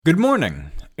Good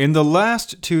morning. In the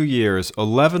last 2 years,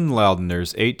 11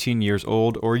 Loudouners 18 years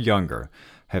old or younger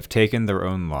have taken their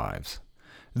own lives.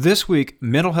 This week,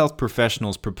 mental health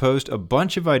professionals proposed a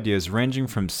bunch of ideas ranging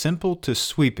from simple to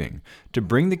sweeping to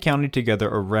bring the county together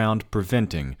around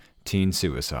preventing teen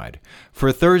suicide.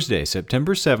 For Thursday,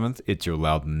 September 7th, it's your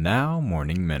Loudoun Now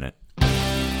Morning Minute.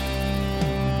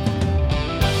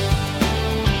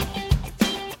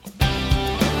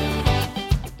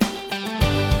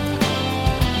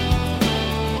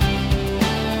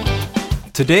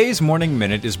 Today's Morning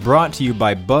Minute is brought to you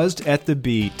by Buzzed at the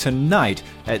Bee tonight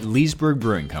at Leesburg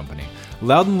Brewing Company.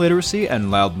 Loudoun Literacy and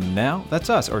Loudoun Now, that's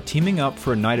us, are teaming up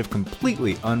for a night of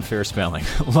completely unfair spelling.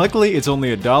 Luckily, it's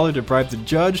only $1 to bribe the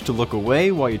judge to look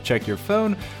away while you check your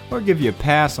phone, or give you a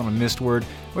pass on a missed word,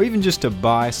 or even just to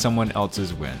buy someone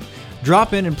else's win.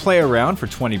 Drop in and play around for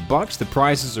 $20. The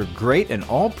prizes are great, and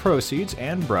all proceeds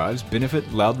and bribes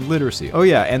benefit Loudoun Literacy. Oh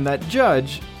yeah, and that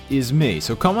judge is me.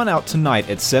 So come on out tonight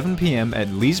at 7 p.m. at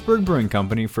Leesburg Brewing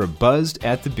Company for Buzzed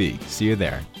at the Bee. See you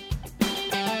there.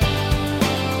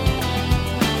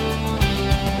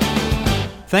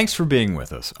 Thanks for being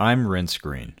with us. I'm Rence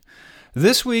Green.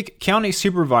 This week, county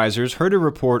supervisors heard a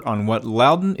report on what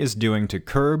Loudoun is doing to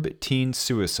curb teen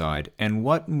suicide and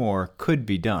what more could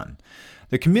be done.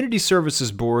 The Community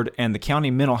Services Board and the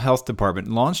County Mental Health Department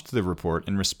launched the report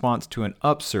in response to an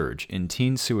upsurge in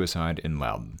teen suicide in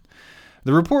Loudoun.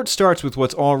 The report starts with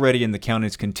what's already in the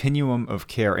county's continuum of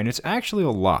care, and it's actually a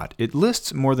lot. It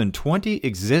lists more than 20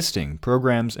 existing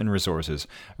programs and resources,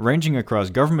 ranging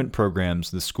across government programs,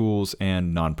 the schools,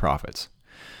 and nonprofits.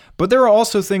 But there are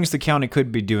also things the county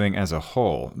could be doing as a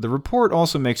whole. The report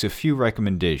also makes a few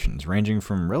recommendations, ranging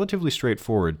from relatively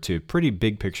straightforward to pretty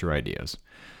big-picture ideas.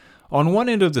 On one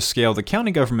end of the scale, the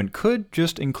county government could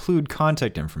just include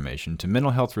contact information to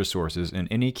mental health resources in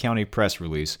any county press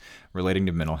release relating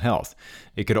to mental health.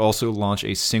 It could also launch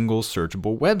a single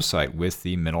searchable website with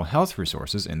the mental health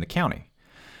resources in the county.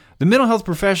 The mental health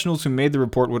professionals who made the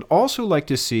report would also like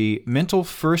to see mental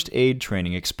first aid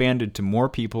training expanded to more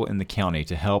people in the county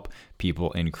to help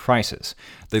people in crisis.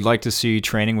 They'd like to see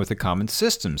training with a common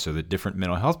system so that different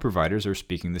mental health providers are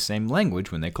speaking the same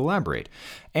language when they collaborate.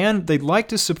 And they'd like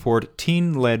to support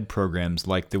teen-led programs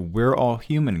like the We're All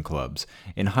Human clubs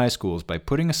in high schools by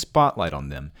putting a spotlight on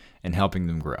them and helping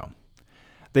them grow.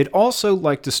 They'd also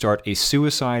like to start a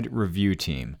suicide review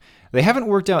team. They haven't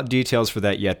worked out details for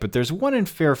that yet, but there's one in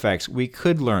Fairfax we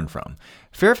could learn from.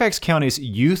 Fairfax County's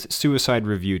Youth Suicide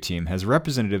Review Team has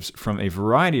representatives from a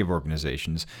variety of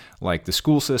organizations like the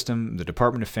school system, the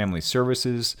Department of Family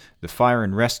Services, the Fire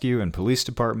and Rescue and Police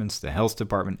Departments, the Health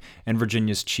Department, and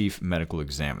Virginia's Chief Medical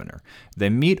Examiner. They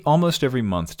meet almost every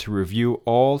month to review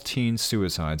all teen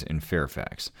suicides in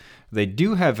Fairfax. They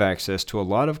do have access to a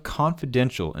lot of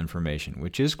confidential information,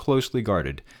 which is closely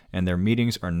guarded, and their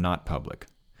meetings are not public.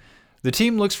 The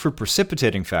team looks for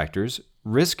precipitating factors,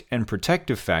 risk and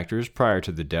protective factors prior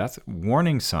to the death,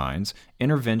 warning signs,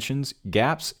 interventions,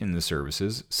 gaps in the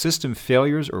services, system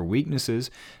failures or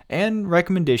weaknesses, and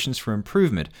recommendations for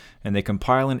improvement, and they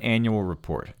compile an annual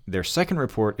report. Their second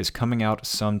report is coming out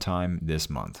sometime this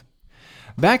month.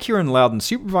 Back here in Loudoun,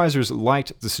 supervisors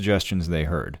liked the suggestions they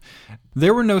heard.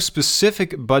 There were no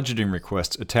specific budgeting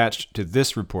requests attached to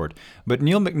this report, but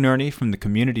Neil McNerney from the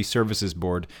Community Services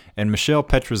Board and Michelle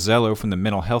Petrozello from the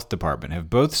Mental Health Department have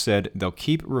both said they'll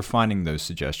keep refining those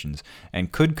suggestions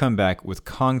and could come back with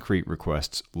concrete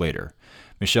requests later.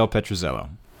 Michelle Petrozello.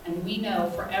 And we know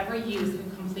for every youth who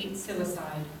completes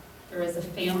suicide, there is a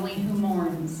family who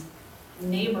mourns, a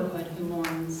neighborhood who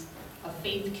mourns, a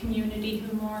faith community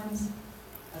who mourns,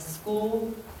 a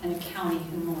school, and a county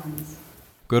who mourns.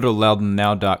 Go to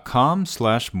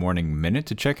loudounnow.com/Morning Minute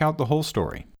to check out the whole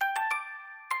story.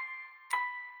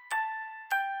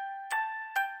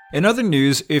 In other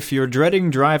news, if you're dreading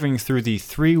driving through the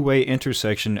three-way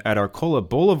intersection at Arcola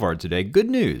Boulevard today, good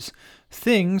news.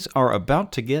 Things are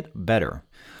about to get better.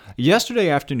 Yesterday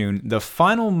afternoon, the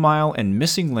final mile and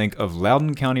missing link of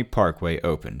Loudoun County Parkway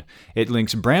opened. It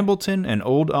links Brambleton and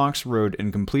Old Ox Road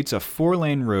and completes a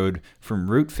 4-lane road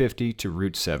from Route 50 to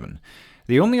Route 7.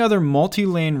 The only other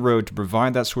multi-lane road to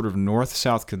provide that sort of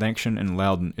north-south connection in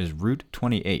Loudoun is Route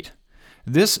 28.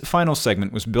 This final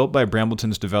segment was built by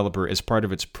Brambleton's developer as part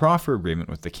of its proffer agreement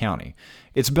with the county.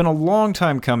 It's been a long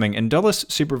time coming, and Dulles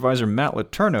Supervisor Matt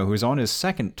Letourneau, who's on his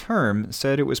second term,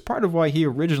 said it was part of why he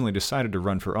originally decided to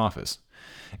run for office.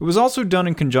 It was also done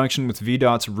in conjunction with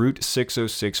VDOT's Route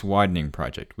 606 widening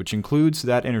project, which includes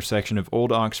that intersection of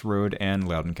Old Ox Road and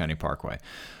Loudoun County Parkway.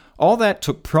 All that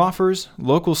took proffers,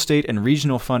 local, state, and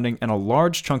regional funding, and a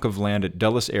large chunk of land at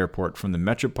Dulles Airport from the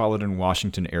Metropolitan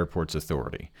Washington Airports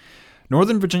Authority.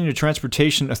 Northern Virginia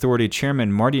Transportation Authority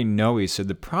Chairman Marty Noe said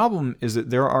the problem is that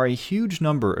there are a huge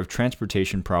number of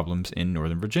transportation problems in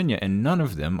Northern Virginia, and none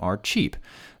of them are cheap.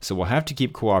 So we'll have to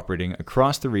keep cooperating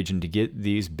across the region to get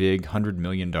these big $100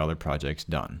 million projects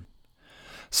done.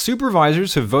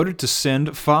 Supervisors have voted to send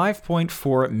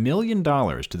 $5.4 million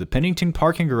to the Pennington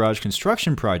Parking Garage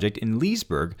construction project in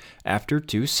Leesburg after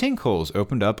 2 sinkholes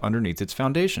opened up underneath its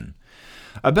foundation.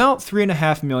 About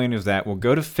 $3.5 million of that will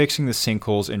go to fixing the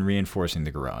sinkholes and reinforcing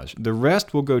the garage. The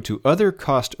rest will go to other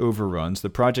cost overruns the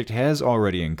project has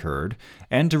already incurred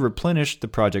and to replenish the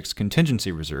project's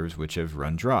contingency reserves, which have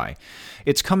run dry.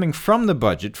 It's coming from the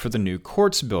budget for the new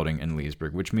courts building in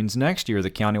Leesburg, which means next year the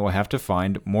county will have to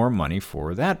find more money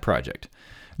for that project.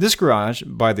 This garage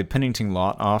by the Pennington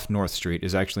lot off North Street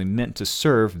is actually meant to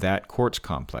serve that courts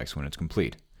complex when it's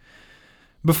complete.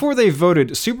 Before they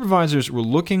voted, supervisors were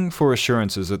looking for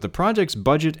assurances that the project's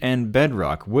budget and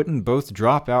bedrock wouldn't both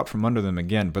drop out from under them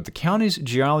again, but the county's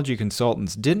geology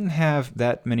consultants didn't have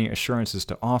that many assurances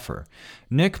to offer.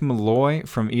 Nick Malloy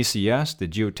from ECS, the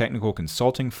geotechnical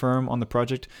consulting firm on the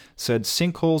project, said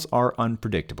sinkholes are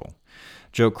unpredictable.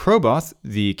 Joe Kroboth,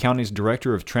 the county's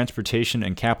director of transportation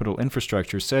and capital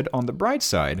infrastructure, said on the bright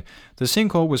side, the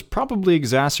sinkhole was probably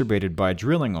exacerbated by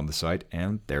drilling on the site,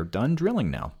 and they're done drilling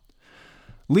now.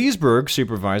 Leesburg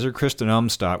Supervisor Kristen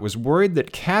Umstadt was worried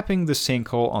that capping the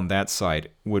sinkhole on that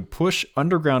site would push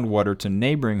underground water to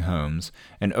neighboring homes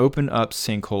and open up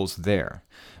sinkholes there.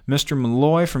 Mr.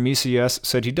 Malloy from ECS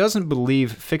said he doesn't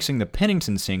believe fixing the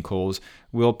Pennington sinkholes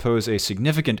will pose a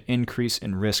significant increase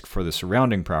in risk for the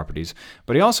surrounding properties,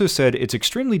 but he also said it's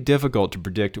extremely difficult to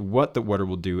predict what the water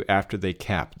will do after they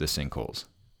cap the sinkholes.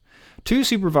 2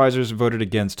 supervisors voted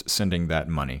against sending that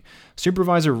money.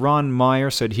 Supervisor Ron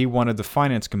Meyer said he wanted the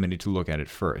Finance Committee to look at it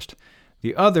first.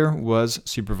 The other was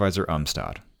Supervisor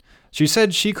Umstadt. She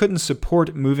said she couldn't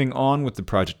support moving on with the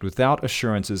project without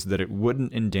assurances that it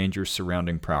wouldn't endanger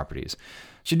surrounding properties.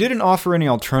 She didn't offer any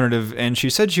alternative, and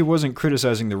she said she wasn't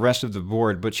criticizing the rest of the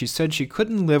board, but she said she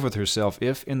couldn't live with herself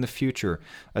if, in the future,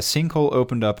 a sinkhole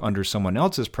opened up under someone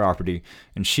else's property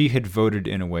and she had voted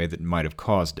in a way that might have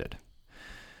caused it.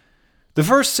 The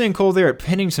first sinkhole there at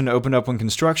Pennington opened up when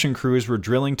construction crews were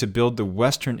drilling to build the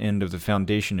western end of the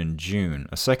foundation in June.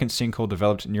 A second sinkhole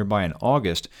developed nearby in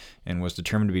August and was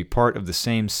determined to be part of the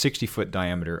same 60-foot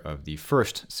diameter of the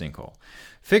first sinkhole.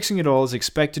 Fixing it all is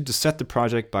expected to set the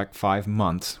project back 5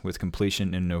 months, with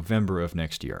completion in November of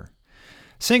next year.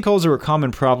 Sinkholes are a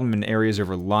common problem in areas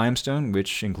over limestone,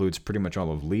 which includes pretty much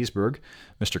all of Leesburg.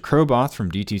 Mr. Kroboth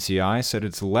from DTCI said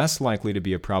it's less likely to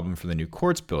be a problem for the new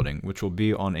courts building, which will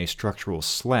be on a structural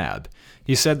slab.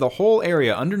 He said the whole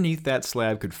area underneath that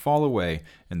slab could fall away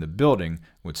and the building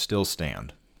would still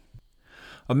stand.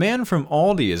 A man from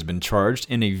Aldi has been charged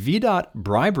in a VDOT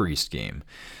bribery scheme.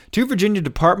 2 Virginia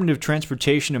Department of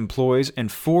Transportation employees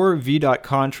and 4 VDOT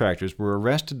contractors were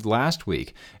arrested last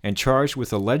week and charged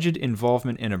with alleged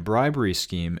involvement in a bribery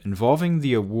scheme involving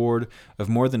the award of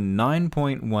more than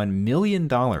 $9.1 million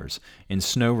in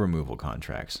snow removal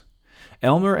contracts.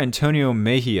 Elmer Antonio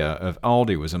Mejia of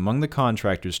Aldi was among the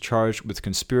contractors charged with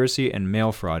conspiracy and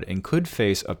mail fraud and could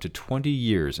face up to 20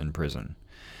 years in prison.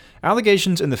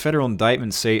 Allegations in the federal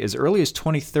indictment say as early as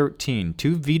 2013,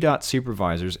 2 VDOT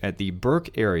supervisors at the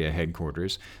Burke area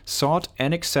headquarters sought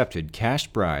and accepted cash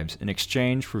bribes in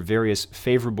exchange for various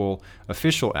favorable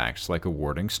official acts like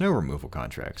awarding snow removal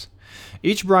contracts.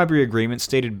 Each bribery agreement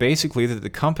stated basically that the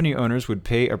company owners would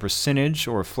pay a percentage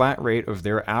or a flat rate of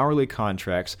their hourly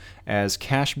contracts as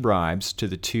cash bribes to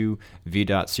the 2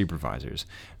 VDOT supervisors.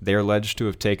 They are alleged to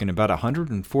have taken about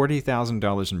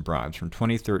 $140,000 in bribes from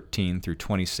 2013 through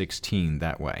 2016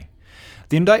 that way.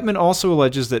 The indictment also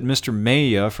alleges that Mr.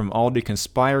 Mejia from Aldi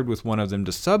conspired with one of them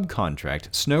to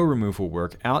subcontract snow removal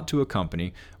work out to a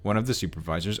company one of the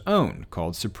supervisors owned,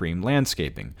 called Supreme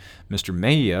Landscaping. Mr.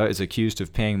 Mejia is accused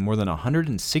of paying more than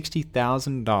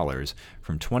 $160,000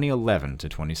 from 2011 to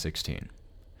 2016.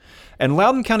 And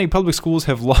Loudoun County Public Schools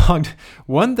have logged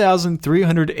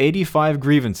 1,385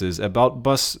 grievances about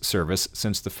bus service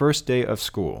since the first day of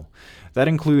school. That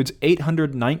includes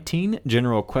 819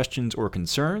 general questions or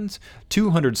concerns,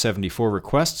 274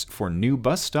 requests for new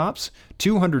bus stops,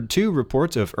 202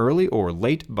 reports of early or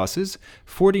late buses,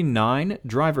 49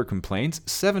 driver complaints,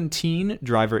 17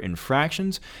 driver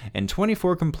infractions, and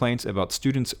 24 complaints about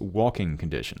students' walking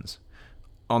conditions.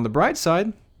 On the bright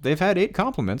side, they've had 8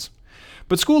 compliments.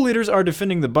 But school leaders are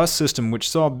defending the bus system, which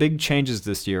saw big changes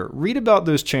this year. Read about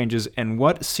those changes and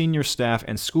what senior staff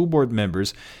and school board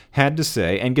members had to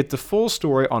say, and get the full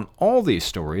story on all these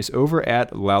stories over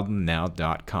at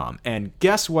loudounnow.com. And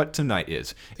guess what tonight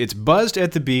is? It's Buzzed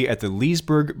at the Bee at the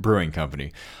Leesburg Brewing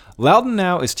Company. Loudoun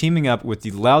Now is teaming up with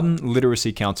the Loudoun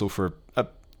Literacy Council for,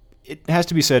 it has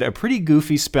to be said, a pretty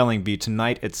goofy spelling bee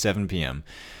tonight at 7 p.m.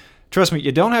 Trust me,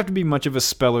 you don't have to be much of a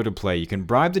speller to play. You can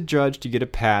bribe the judge to get a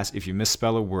pass if you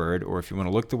misspell a word, or if you want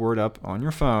to look the word up on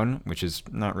your phone, which is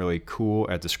not really cool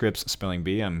at the Scripps Spelling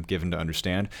Bee, I'm given to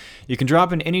understand. You can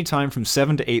drop in any time from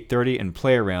 7 to 8:30 and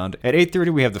play around. At 8:30,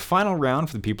 we have the final round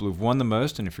for the people who've won the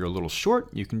most, and if you're a little short,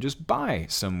 you can just buy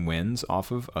some wins off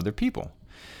of other people.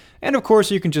 And of course,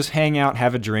 you can just hang out,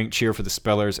 have a drink, cheer for the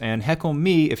spellers, and heckle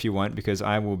me if you want, because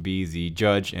I will be the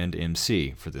judge and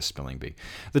MC for this spelling bee.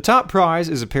 The top prize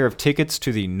is a pair of tickets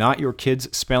to the Not Your Kids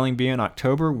Spelling Bee in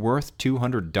October, worth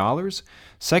 $200.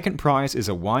 Second prize is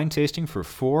a wine tasting for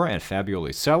 4 at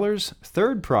Fabioli Cellars.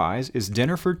 Third prize is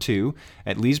dinner for 2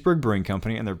 at Leesburg Brewing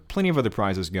Company, and there are plenty of other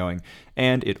prizes going,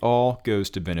 and it all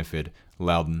goes to benefit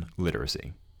Loudoun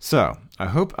Literacy. So, I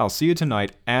hope I'll see you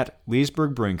tonight at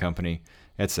Leesburg Brewing Company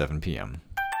at 7 p.m.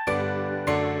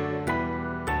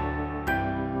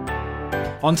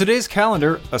 On today's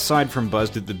calendar, aside from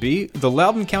Buzzed at the Bee, the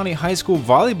Loudoun County High School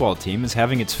volleyball team is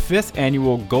having its 5th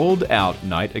annual Gold Out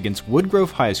Night against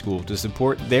Woodgrove High School to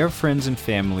support their friends and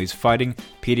families fighting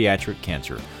pediatric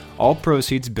cancer. All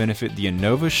proceeds benefit the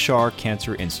Inova Shar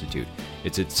Cancer Institute.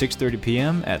 It's at 6:30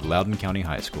 p.m. at Loudoun County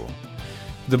High School.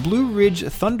 The Blue Ridge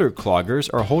Thundercloggers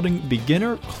are holding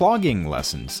beginner clogging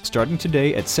lessons starting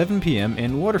today at 7 p.m.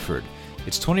 in Waterford.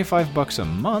 It's $25 a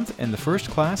month, and the first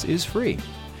class is free.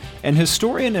 And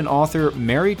historian and author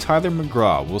Mary Tyler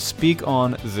McGraw will speak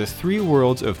on The Three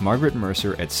Worlds of Margaret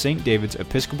Mercer at St. David's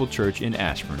Episcopal Church in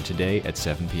Ashburn today at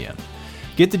 7 p.m.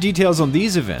 Get the details on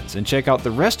these events and check out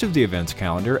the rest of the events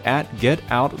calendar at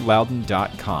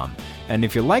getoutloudon.com. And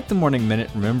if you like the Morning Minute,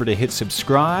 remember to hit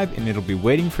subscribe, and it'll be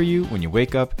waiting for you when you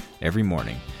wake up every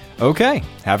morning. Okay,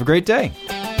 have a great day.